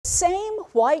same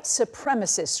white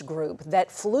supremacist group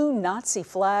that flew Nazi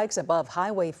flags above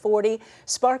Highway 40,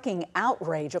 sparking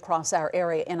outrage across our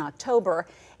area in October,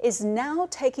 is now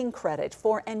taking credit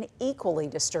for an equally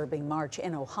disturbing march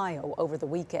in Ohio over the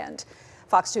weekend.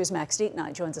 Fox 2's Max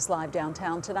Deeknight joins us live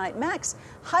downtown tonight. Max,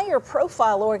 higher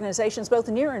profile organizations both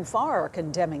near and far are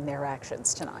condemning their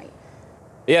actions tonight.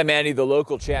 Yeah, Manny, the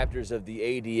local chapters of the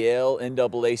ADL,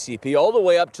 NAACP, all the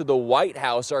way up to the White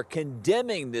House are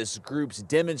condemning this group's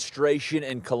demonstration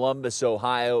in Columbus,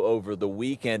 Ohio over the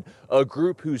weekend, a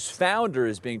group whose founder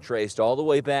is being traced all the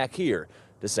way back here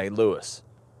to St. Louis.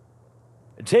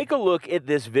 Take a look at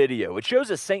this video. It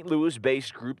shows a St.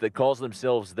 Louis-based group that calls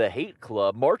themselves the Hate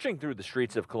Club marching through the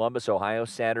streets of Columbus, Ohio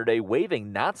Saturday,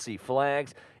 waving Nazi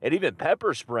flags and even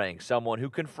pepper spraying someone who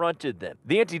confronted them.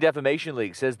 The Anti-Defamation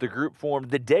League says the group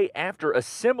formed the day after a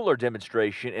similar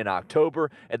demonstration in October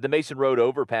at the Mason Road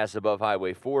overpass above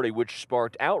Highway 40, which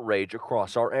sparked outrage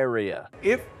across our area.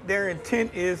 If their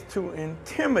intent is to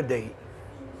intimidate,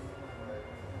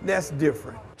 that's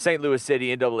different. St. Louis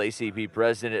City NAACP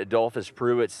President Adolphus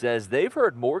Pruitt says they've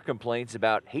heard more complaints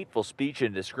about hateful speech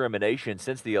and discrimination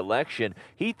since the election.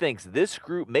 He thinks this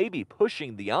group may be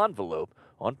pushing the envelope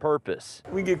on purpose.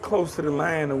 We get close to the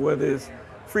line of whether it's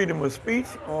freedom of speech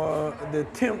or the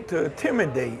attempt to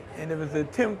intimidate. And if it's an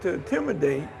attempt to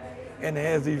intimidate and it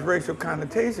has these racial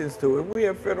connotations to it, we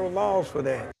have federal laws for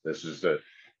that. This is a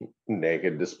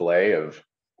naked display of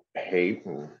hate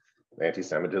and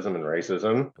anti-Semitism and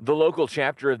racism. The local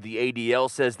chapter of the ADL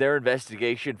says their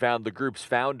investigation found the group's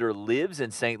founder lives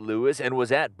in St. Louis and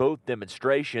was at both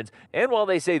demonstrations. And while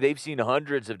they say they've seen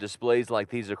hundreds of displays like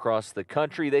these across the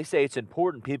country, they say it's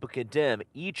important people condemn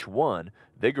each one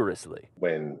vigorously.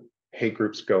 When hate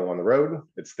groups go on the road,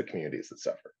 it's the communities that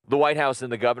suffer. The White House and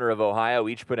the governor of Ohio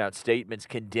each put out statements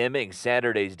condemning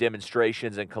Saturday's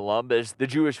demonstrations in Columbus. The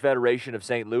Jewish Federation of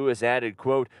St. Louis added,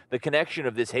 quote, "The connection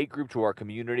of this hate group to our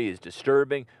community is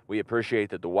disturbing. We appreciate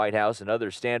that the White House and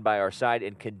others stand by our side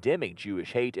in condemning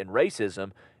Jewish hate and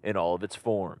racism in all of its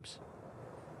forms."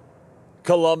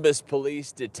 Columbus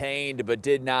police detained but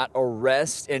did not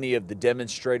arrest any of the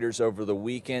demonstrators over the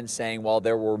weekend, saying while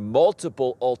there were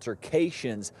multiple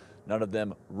altercations, none of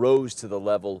them rose to the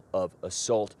level of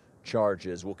assault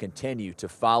charges. We'll continue to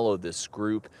follow this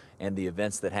group and the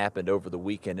events that happened over the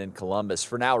weekend in Columbus.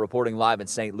 For now, reporting live in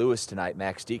St. Louis tonight,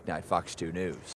 Max Deeknight, Fox 2 News.